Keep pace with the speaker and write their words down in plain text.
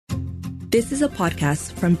This is a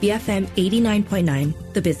podcast from BFM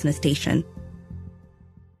 89.9, the business station.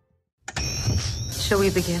 Shall we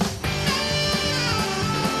begin?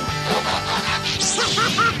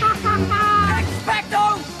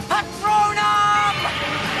 Expecto Patronum!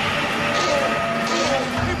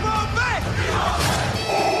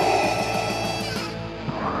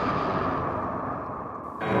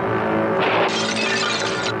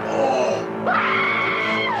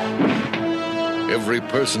 Every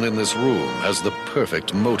person in this room has the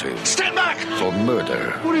perfect motive. Stand back! For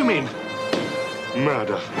murder. What do you mean?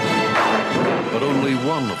 Murder. But only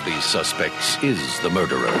one of these suspects is the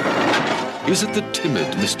murderer. Is it the timid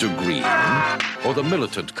Mr. Green or the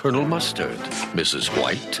militant Colonel Mustard? Mrs.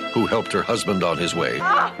 White, who helped her husband on his way.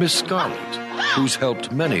 Miss Scarlet, who's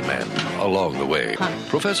helped many men along the way.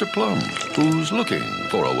 Professor Plum, who's looking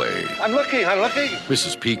for a way. I'm looking.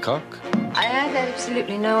 Mrs. Peacock. I have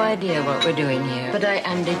absolutely no idea what we're doing here, but I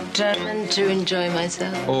am determined to enjoy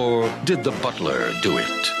myself. Or did the butler do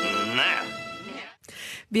it?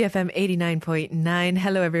 BFM 89.9.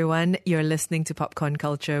 Hello, everyone. You're listening to Popcorn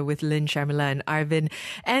Culture with Lynn, Sharmila and Arvin.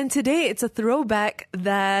 And today it's a throwback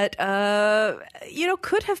that,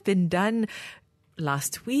 could have been done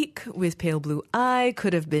last week with Pale Blue Eye,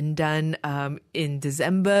 could have been done in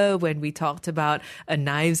December when we talked about a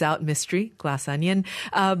Knives Out mystery, Glass Onion.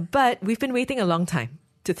 But we've been waiting a long time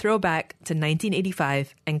to throw back to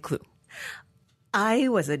 1985 and Clue. I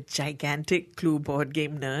was a gigantic Clue board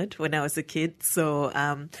game nerd when I was a kid. So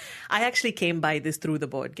I actually came by this through the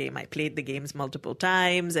board game. I played the games multiple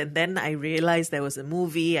times and then I realized there was a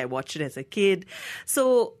movie. I watched it as a kid.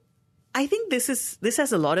 So I think this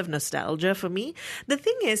has a lot of nostalgia for me. The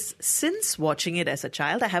thing is, since watching it as a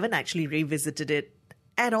child, I haven't actually revisited it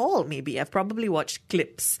at all, maybe. I've probably watched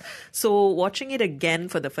clips. So watching it again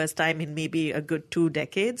for the first time in maybe a good 2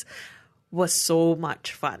 decades was so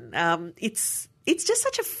much fun. It's just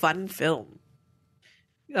such a fun film.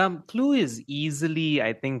 Clue is easily,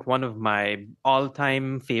 I think, one of my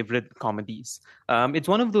all-time favorite comedies. It's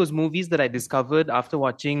one of those movies that I discovered after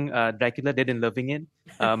watching Dracula Dead and Loving It.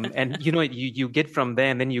 And, you get from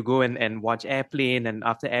there and then you go and watch Airplane, and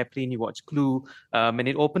after Airplane, you watch Clue. And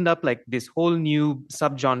it opened up like this whole new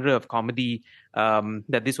subgenre of comedy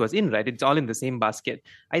that this was in, right? It's all in the same basket.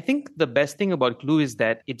 I think the best thing about Clue is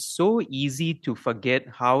that it's so easy to forget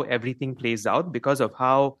how everything plays out because of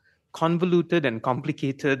how convoluted and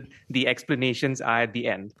complicated the explanations are at the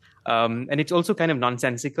end. And it's also kind of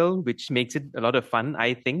nonsensical, which makes it a lot of fun,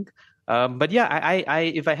 I think. But yeah, I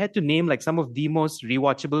if I had to name like some of the most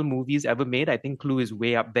rewatchable movies ever made, I think Clue is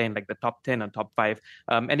way up there in like the top 10 or top 5.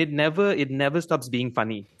 And it never stops being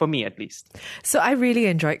funny, for me at least. So I really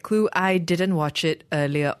enjoyed Clue. I didn't watch it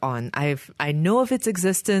earlier on. I know of its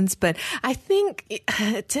existence, but I think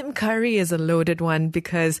Tim Curry is a loaded one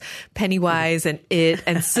because Pennywise and It.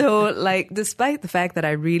 And so like, despite the fact that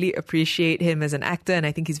I really appreciate him as an actor and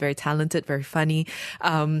I think he's very talented, very funny,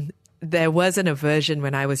 there was an aversion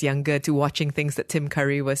when I was younger to watching things that Tim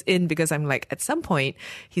Curry was in because I'm like, at some point,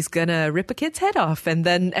 he's gonna rip a kid's head off and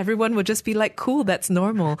then everyone will just be like, cool, that's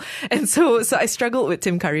normal. And so I struggled with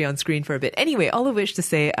Tim Curry on screen for a bit. Anyway, all of which to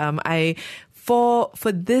say, for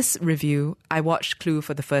this review, I watched Clue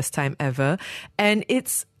for the first time ever, and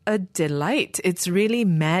it's a delight. It's really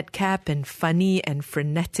madcap and funny and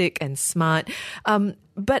frenetic and smart.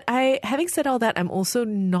 But having said all that, I'm also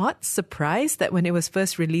not surprised that when it was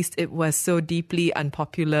first released, it was so deeply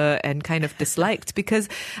unpopular and kind of disliked because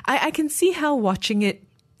I can see how watching it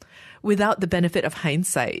without the benefit of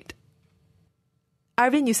hindsight.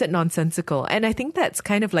 Arvin, you said nonsensical, and I think that's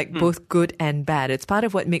kind of like both good and bad. It's part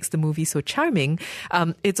of what makes the movie so charming.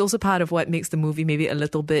 It's also part of what makes the movie maybe a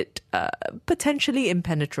little bit potentially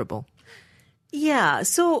impenetrable. Yeah,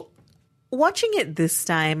 so watching it this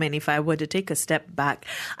time, and if I were to take a step back,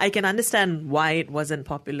 I can understand why it wasn't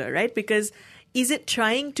popular, right? Because is it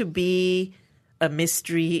trying to be a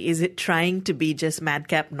mystery? Is it trying to be just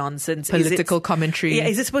madcap nonsense? Political commentary? Yeah,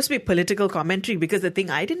 is it supposed to be political commentary? Because the thing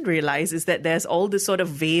I didn't realize is that there's all this sort of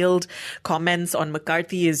veiled comments on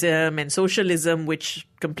McCarthyism and socialism, which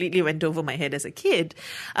completely went over my head as a kid.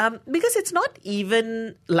 Because it's not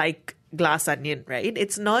even like Glass Onion, right?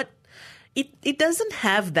 It's not. It doesn't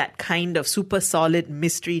have that kind of super solid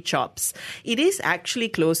mystery chops. It is actually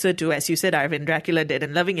closer to, as you said, Arvin, Dracula Dead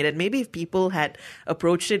and Loving It. And maybe if people had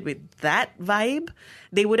approached it with that vibe,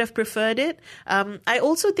 they would have preferred it. I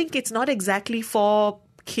also think it's not exactly for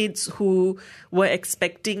kids who were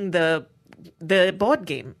expecting the board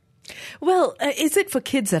game. Well, is it for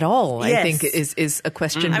kids at all? Yes. I think is a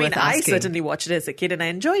question worth asking. I certainly watched it as a kid and I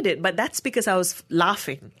enjoyed it, but that's because I was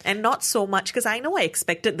laughing and not so much because I know I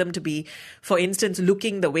expected them to be, for instance,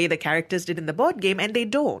 looking the way the characters did in the board game, and they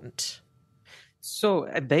don't. So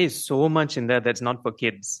there is so much in there that's not for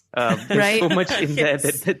kids. There's Right? so much in there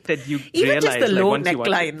Yes. that you Even realize. just the like, low once you watch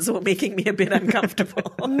it. necklines were making me a bit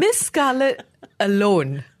uncomfortable. Miss Scarlet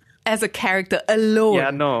alone, as a character alone, Yeah,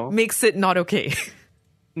 no. makes it not okay.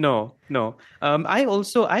 No. I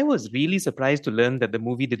was really surprised to learn that the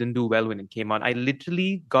movie didn't do well when it came out. I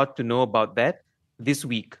literally got to know about that this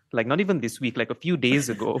week, like not even this week, like a few days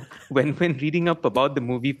ago, when reading up about the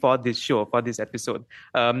movie for this show, for this episode.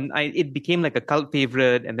 It became like a cult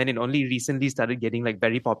favorite, and then it only recently started getting like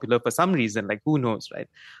very popular for some reason, like who knows, right?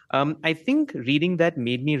 I think reading that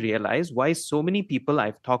made me realize why so many people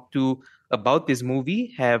I've talked to about this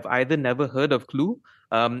movie have either never heard of Clue,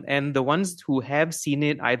 and the ones who have seen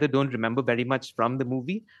it either don't remember very much from the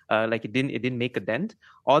movie, like it didn't make a dent,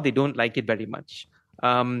 or they don't like it very much.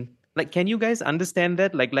 Like, can you guys understand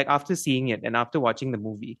that? Like after seeing it and after watching the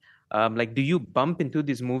movie, like, do you bump into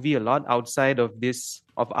this movie a lot outside of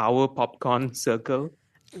our popcorn circle?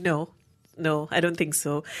 No, I don't think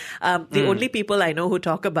so. The only people I know who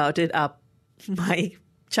talk about it are my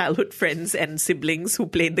childhood friends and siblings who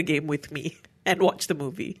played the game with me and watched the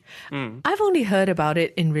movie. I've only heard about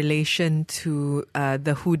it in relation to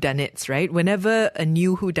the whodunits, right? Whenever a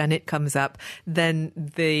new whodunit comes up, then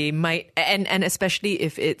they might, and especially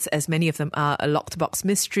if it's, as many of them are, a locked box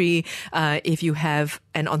mystery, if you have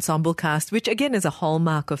an ensemble cast, which again is a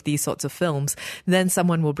hallmark of these sorts of films, then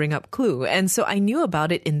someone will bring up Clue. And so I knew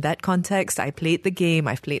about it in that context. I played the game.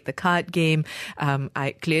 I've played the card game.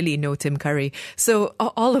 I clearly know Tim Curry. So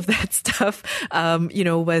all of that stuff,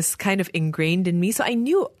 was kind of ingrained in me. So I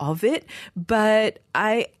knew of it, but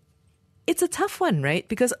it's a tough one, right?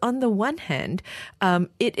 Because on the one hand,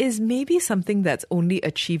 it is maybe something that's only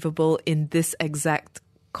achievable in this exact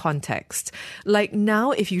context. Like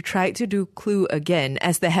now, if you tried to do Clue again,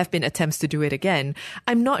 as there have been attempts to do it again,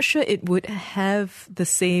 I'm not sure it would have the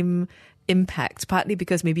same impact, partly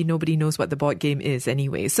because maybe nobody knows what the board game is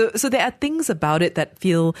anyway. So there are things about it that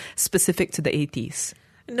feel specific to the 80s.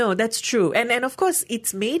 No, that's true. And of course,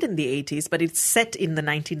 it's made in the 80s, but it's set in the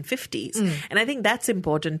 1950s. And I think that's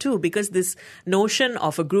important too, because this notion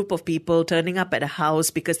of a group of people turning up at a house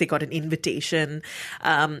because they got an invitation,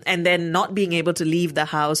 and then not being able to leave the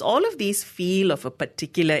house, all of these feel of a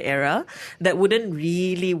particular era that wouldn't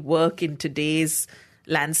really work in today's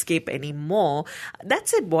landscape anymore. That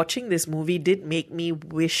said, watching this movie did make me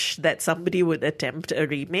wish that somebody would attempt a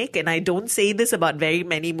remake, and I don't say this about very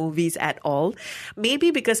many movies at all. Maybe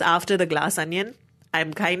because after The Glass Onion,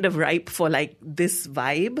 I'm kind of ripe for like this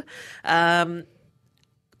vibe.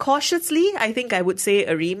 Cautiously, I think I would say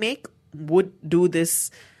a remake would do this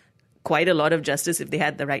quite a lot of justice if they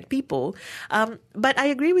had the right people. But I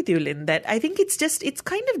agree with you, Lynn, that I think it's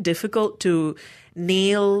kind of difficult to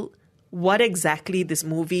nail what exactly this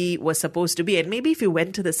movie was supposed to be. And maybe if you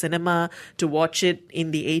went to the cinema to watch it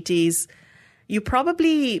in the 80s, you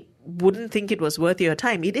probably wouldn't think it was worth your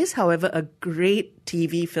time. It is, however, a great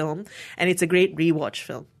TV film, and it's a great rewatch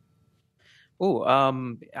film.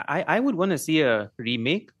 I would want to see a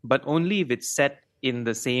remake, but only if it's set in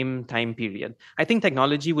the same time period. I think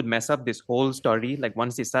technology would mess up this whole story. Like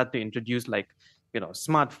once they start to introduce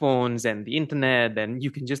smartphones and the internet, and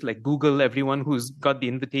you can just like Google everyone who's got the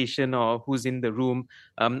invitation or who's in the room.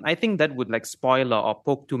 I think that would like spoil or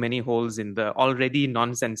poke too many holes in the already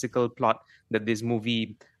nonsensical plot that this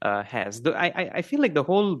movie has. I feel like the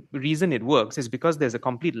whole reason it works is because there's a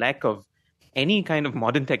complete lack of any kind of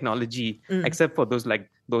modern technology except for those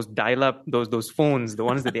dial-up, those phones, the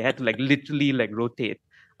ones that they had to like literally like rotate.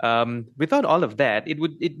 Without all of that, it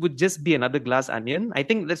would just be another Glass Onion. I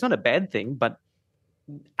think that's not a bad thing, but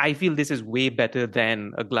I feel this is way better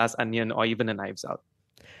than a Glass Onion or even a Knives Out.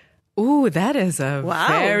 Ooh, that is a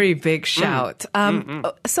very big shout.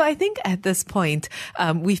 So I think at this point,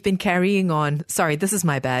 we've been carrying on. Sorry, this is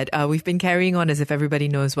my bad. We've been carrying on as if everybody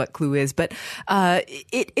knows what Clue is, but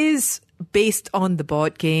it is based on the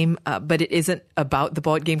board game, but it isn't about the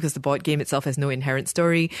board game because the board game itself has no inherent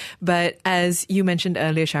story. But as you mentioned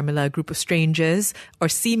earlier, Sharmila, a group of strangers or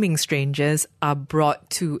seeming strangers are brought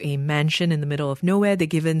to a mansion in the middle of nowhere. They're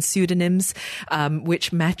given pseudonyms,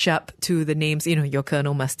 which match up to the names, your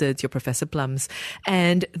Colonel Mustards, your Professor Plums.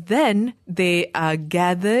 And then they are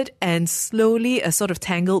gathered and slowly a sort of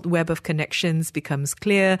tangled web of connections becomes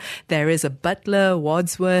clear. There is a butler,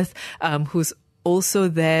 Wadsworth, who's also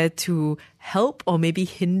there to help or maybe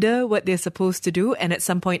hinder what they're supposed to do. And at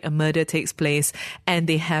some point, a murder takes place and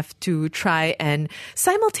they have to try and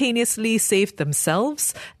simultaneously save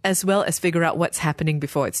themselves as well as figure out what's happening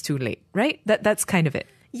before it's too late, right? That's kind of it.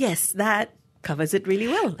 Yes, that covers it really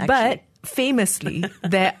well, actually. But famously,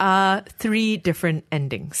 there are 3 different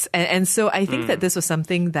endings. And so I think that this was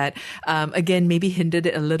something that, again, maybe hindered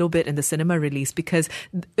it a little bit in the cinema release, because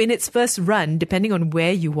in its first run, depending on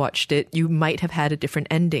where you watched it, you might have had a different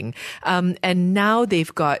ending. And now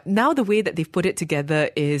the way that they've put it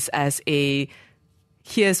together is as a,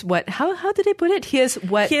 here's what, how did they put it? Here's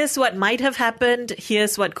what might have happened.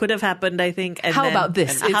 Here's what could have happened, I think. And how about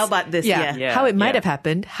this? How about this? Yeah. How it might have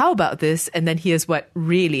happened. How about this? And then here's what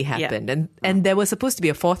really happened. Yeah. And there was supposed to be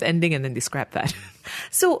a 4th ending and then they scrapped that.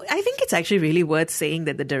 So I think it's actually really worth saying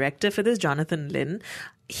that the director for this, Jonathan Lynn,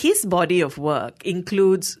 his body of work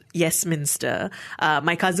includes Yesminster,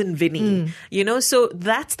 My Cousin Vinny, so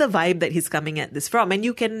that's the vibe that he's coming at this from. And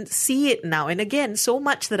you can see it now. And again, so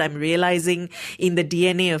much that I'm realizing in the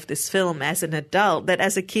DNA of this film as an adult that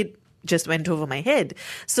as a kid just went over my head.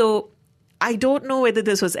 So I don't know whether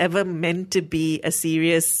this was ever meant to be a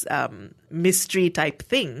serious mystery type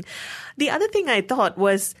thing. The other thing I thought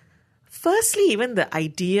was, firstly, even the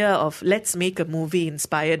idea of let's make a movie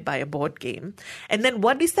inspired by a board game. And then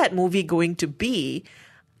what is that movie going to be?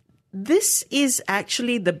 This is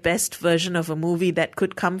actually the best version of a movie that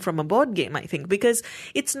could come from a board game, I think, because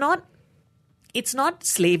it's not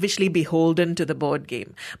slavishly beholden to the board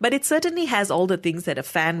game, but it certainly has all the things that a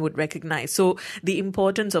fan would recognize. So the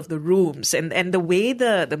importance of the rooms and the way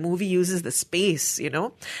the movie uses the space,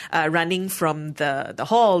 running from the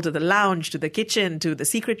hall to the lounge to the kitchen to the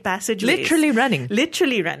secret passageways. Literally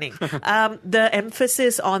running. The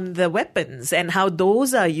emphasis on the weapons and how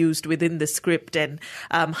those are used within the script and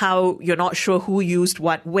how you're not sure who used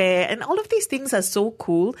what where. And all of these things are so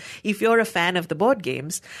cool if you're a fan of the board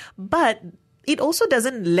games. But it also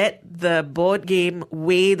doesn't let the board game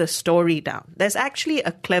weigh the story down. There's actually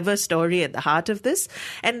a clever story at the heart of this,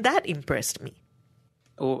 and that impressed me.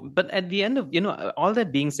 Oh, but at the end of, all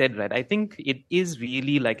that being said, right, I think it is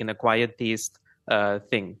really like an acquired taste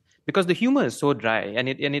thing. Because the humor is so dry and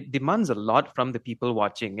it demands a lot from the people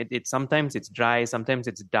watching. Sometimes it's dry, sometimes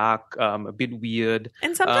it's dark, a bit weird.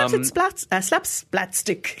 And sometimes it's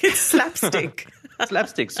slapstick. It's slapstick.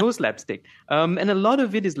 So slapstick. And a lot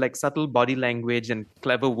of it is like subtle body language and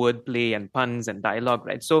clever wordplay and puns and dialogue,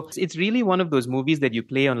 right? So it's really one of those movies that you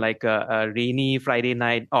play on like a rainy Friday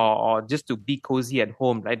night or just to be cozy at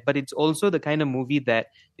home, right? But it's also the kind of movie that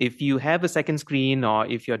if you have a second screen or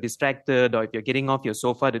if you're distracted or if you're getting off your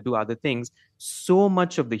sofa to do other things, so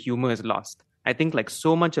much of the humor is lost. I think like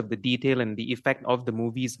so much of the detail and the effect of the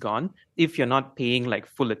movie is gone if you're not paying like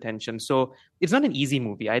full attention. So it's not an easy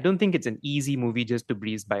movie. I don't think it's an easy movie just to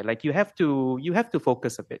breeze by. Like you have to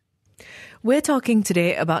focus a bit. We're talking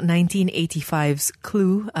today about 1985's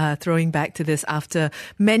Clue, throwing back to this after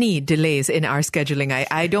many delays in our scheduling.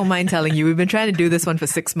 I don't mind telling you, we've been trying to do this one for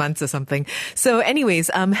 6 months or something. So anyways,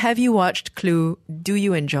 have you watched Clue? Do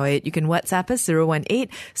you enjoy it? You can WhatsApp us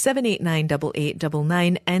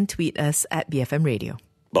 018-789-8899 and tweet us at BFM Radio.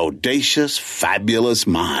 Bodacious, fabulous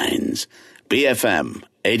minds. BFM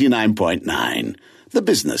 89.9, the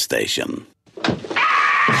business station.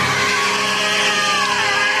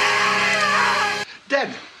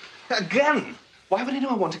 Dead. Again. Why would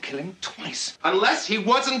anyone want to kill him twice? Unless he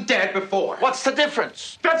wasn't dead before. What's the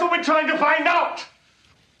difference? That's what we're trying to find out.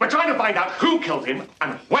 We're trying to find out who killed him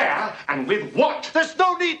and where and with what. There's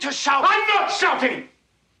no need to shout. I'm not shouting.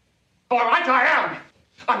 All right, I am.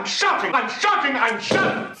 I'm shouting.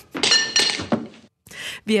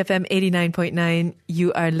 BFM 89.9,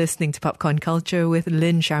 you are listening to Popcorn Culture with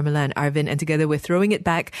Lynn, Sharmila and Arvin, and together we're throwing it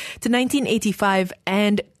back to 1985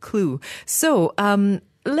 and Clue. So,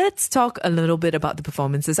 let's talk a little bit about the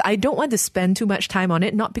performances. I don't want to spend too much time on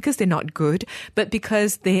it, not because they're not good, but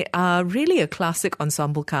because they are really a classic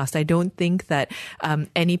ensemble cast. I don't think that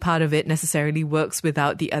any part of it necessarily works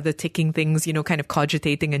without the other ticking things, kind of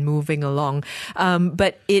cogitating and moving along.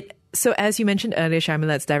 So as you mentioned earlier,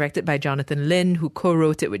 Sharmila, it's directed by Jonathan Lynn, who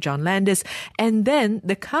co-wrote it with John Landis. And then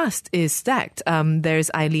the cast is stacked. There's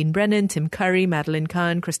Eileen Brennan, Tim Curry, Madeline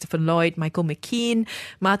Kahn, Christopher Lloyd, Michael McKean,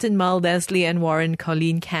 Martin Mull, Leslie Ann Warren,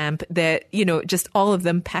 Colleen Camp. They're, just all of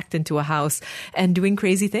them packed into a house and doing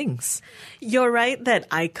crazy things. You're right that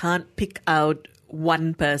I can't pick out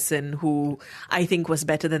one person who I think was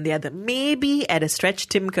better than the other. Maybe at a stretch,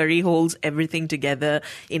 Tim Curry holds everything together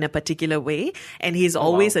in a particular way, and he's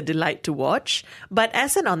always a delight to watch. But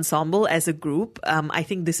as an ensemble, as a group, I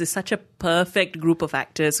think this is such a perfect group of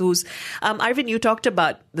actors who's, Arvind, you talked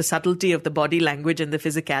about the subtlety of the body language and the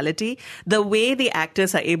physicality, the way the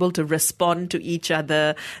actors are able to respond to each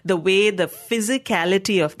other, the way the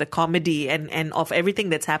physicality of the comedy and of everything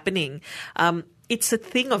that's happening. It's a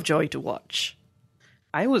thing of joy to watch.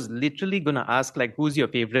 I was literally going to ask, like, who's your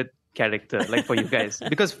favorite character, like, for you guys?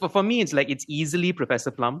 Because for me, it's like, it's easily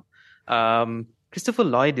Professor Plum. Christopher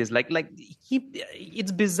Lloyd is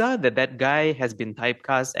it's bizarre that guy has been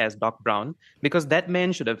typecast as Doc Brown, because that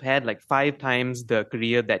man should have had like 5 times the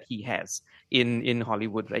career that he has in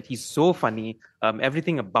Hollywood, right? He's so funny.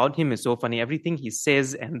 Everything about him is so funny. Everything he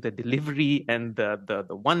says and the delivery and the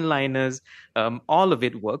one-liners, all of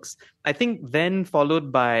it works. I think then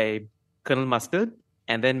followed by Colonel Mustard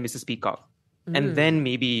and then Mrs. Peacock. And then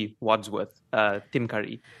maybe Wadsworth, Tim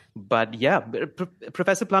Curry. But yeah,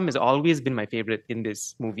 Professor Plum has always been my favorite in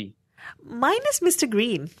this movie. Mine is Mr.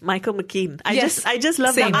 Green, Michael McKean. I just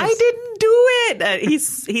love Same. that. I didn't do it.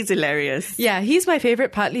 He's hilarious. Yeah, he's my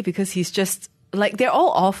favorite partly because he's just like, they're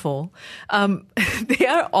all awful. They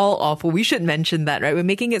are all awful. We should mention that, right? We're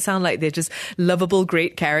making it sound like they're just lovable,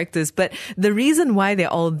 great characters. But the reason why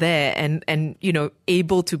they're all there and you know,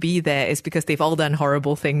 able to be there is because they've all done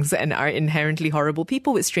horrible things and are inherently horrible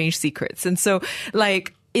people with strange secrets. And so,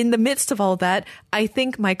 like, in the midst of all that, I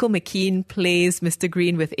think Michael McKean plays Mr.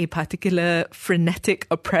 Green with a particular frenetic,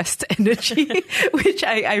 oppressed energy, which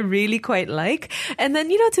I really quite like. And then,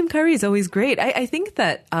 you know, Tim Curry is always great. I think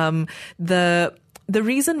that the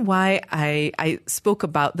reason why I spoke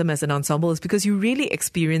about them as an ensemble is because you really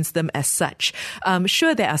experience them as such.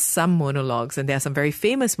 Sure, there are some monologues, and there are some very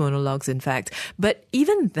famous monologues, in fact, but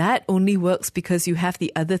even that only works because you have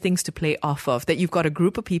the other things to play off of, that you've got a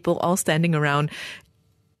group of people all standing around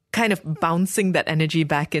kind of bouncing that energy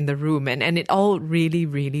back in the room, and it all really,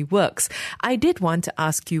 really works. I did want to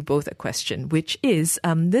ask you both a question, which is,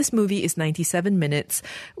 this movie is 97 minutes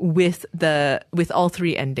with all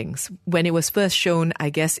 3 endings. When it was first shown, I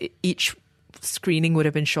guess each screening would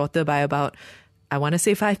have been shorter by about, I want to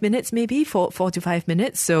say 5 minutes, maybe 4 to 5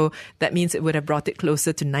 minutes. So that means it would have brought it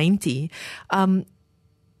closer to 90. Do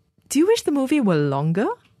you wish the movie were longer?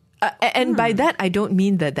 And by that, I don't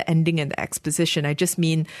mean the ending and the exposition. I just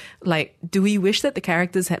mean, like, do we wish that the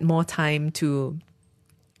characters had more time to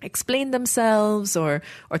explain themselves or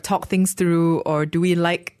talk things through, or do we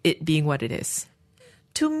like it being what it is?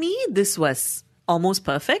 To me, this was almost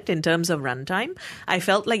perfect in terms of runtime. I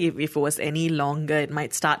felt like if it was any longer, it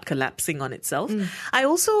might start collapsing on itself. I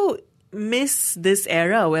also miss this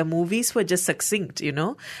era where movies were just succinct, you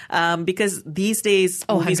know, because these days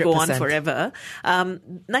movies 100%. Go on forever.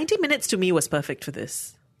 90 minutes to me was perfect for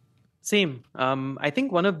this. Same. I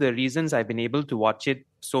think one of the reasons I've been able to watch it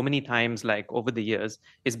so many times, like over the years,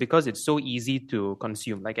 is because it's so easy to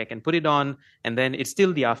consume. Like, I can put it on and then it's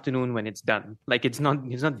still the afternoon when it's done. Like, it's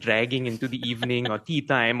not dragging into the evening or tea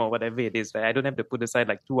time or whatever it is. Right? I don't have to put aside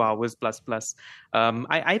like 2 hours plus.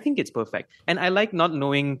 I think it's perfect. And I like not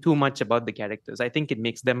knowing too much about the characters. I think it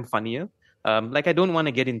makes them funnier. Like, I don't want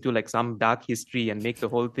to get into like some dark history and make the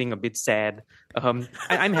whole thing a bit sad. I'm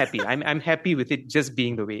happy. I'm happy with it just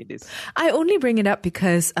being the way it is. I only bring it up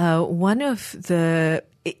because one of the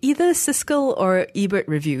either Siskel or Ebert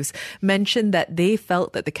reviews mentioned that they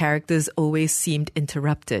felt that the characters always seemed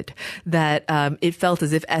interrupted, that it felt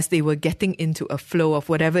as if as they were getting into a flow of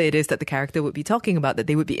whatever it is that the character would be talking about, that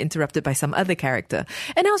they would be interrupted by some other character.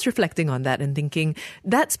 And I was reflecting on that and thinking,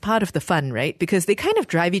 that's part of the fun, right? Because they kind of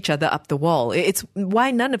drive each other up the wall. It's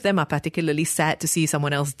why none of them are particularly sad to see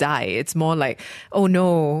someone else die. It's more like, oh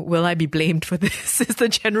no, will I be blamed for this? Is the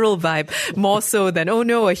general vibe, more so than, oh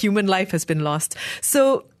no, a human life has been lost.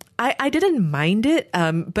 So I didn't mind it,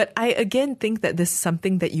 but I again think that this is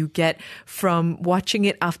something that you get from watching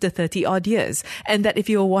it after 30 odd years. And that if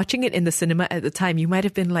you were watching it in the cinema at the time, you might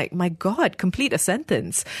have been like, my God, complete a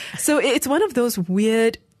sentence. So it's one of those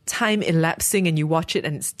weird time elapsing and you watch it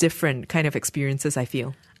and it's different kind of experiences, I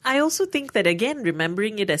feel. I also think that, again,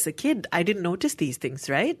 remembering it as a kid, I didn't notice these things,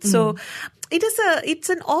 right? So it's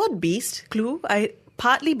an odd beast, Clue.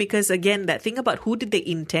 Partly because, again, that thing about who did they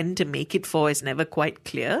intend to make it for is never quite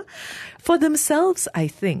clear. For themselves, I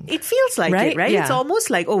think. It feels like it, right? Yeah. It's almost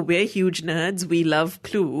like, oh, we're huge nerds. We love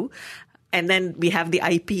Clue. And then we have the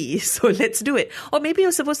IP, so let's do it. Or maybe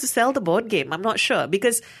you're supposed to sell the board game. I'm not sure.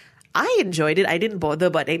 Because I enjoyed it. I didn't bother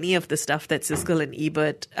about any of the stuff that Siskel and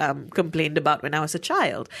Ebert complained about when I was a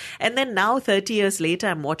child. And then now, 30 years later,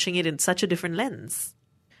 I'm watching it in such a different lens.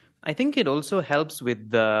 I think it also helps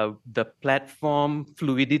with the platform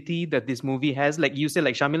fluidity that this movie has. Like you said,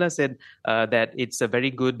 like Shamila said, that it's a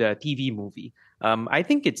very good TV movie. I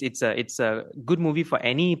think it's a good movie for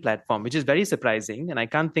any platform, which is very surprising. And I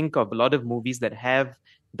can't think of a lot of movies that have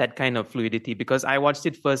that kind of fluidity, because I watched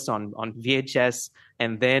it first on VHS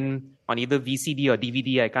and then on either VCD or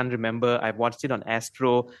DVD. I can't remember. I've watched it on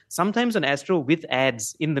Astro, sometimes on Astro with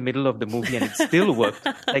ads in the middle of the movie, and it still worked.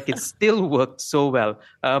 Like it still worked so well.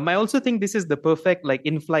 I also think this is the perfect like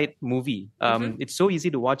in-flight movie. It's so easy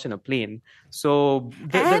to watch on a plane. So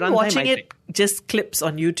the runtime, watching it just clips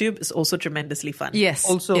on YouTube is also tremendously fun. Yes.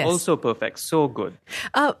 Also perfect. So good.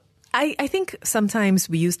 I think sometimes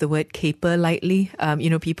we use the word caper lightly.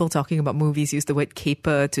 People talking about movies use the word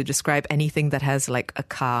caper to describe anything that has like a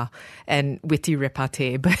car and witty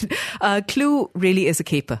repartee. But Clue really is a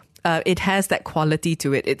caper. It has that quality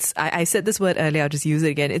to it. I said this word earlier, I'll just use it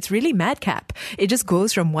again. It's really madcap. It just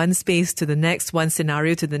goes from one space to the next, one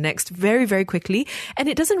scenario to the next very, very quickly. And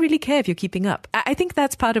it doesn't really care if you're keeping up. I think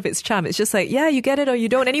that's part of its charm. It's just like, yeah, you get it or you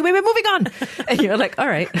don't. Anyway, we're moving on. And you're like, all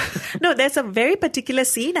right. No, there's a very particular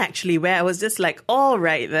scene actually where I was just like, all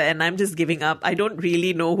right, and I'm just giving up. I don't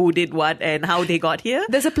really know who did what and how they got here.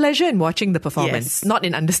 There's a pleasure in watching the performance, not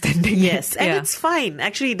in understanding it. And yeah. it's fine.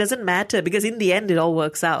 Actually, it doesn't matter because in the end, it all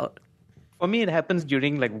works out. For me, it happens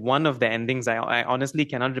during like one of the endings. I honestly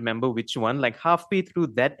cannot remember which one. Like halfway through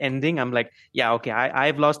that ending, I'm like, yeah, okay,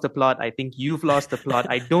 I've lost the plot. I think you've lost the plot.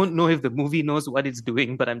 I don't know if the movie knows what it's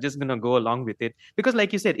doing, but I'm just going to go along with it. Because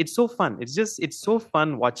like you said, it's so fun. It's so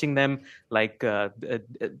fun watching them like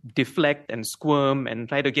deflect and squirm and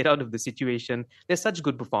try to get out of the situation. They're such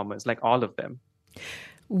good performers, like all of them.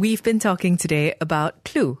 We've been talking today about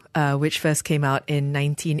Clue, which first came out in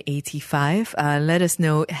 1985. Let us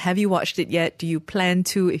know, have you watched it yet? Do you plan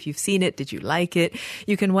to? If you've seen it, did you like it?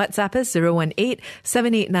 You can WhatsApp us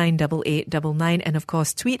 018-789-8899 and of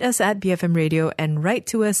course tweet us at BFM Radio and write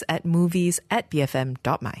to us at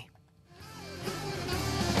movies@bfm.my.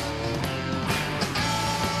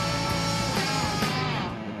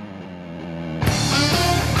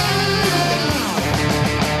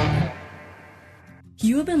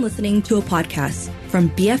 You have been listening to a podcast from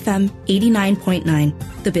BFM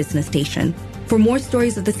 89.9, the business station. For more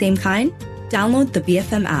stories of the same kind, download the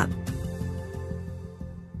BFM app.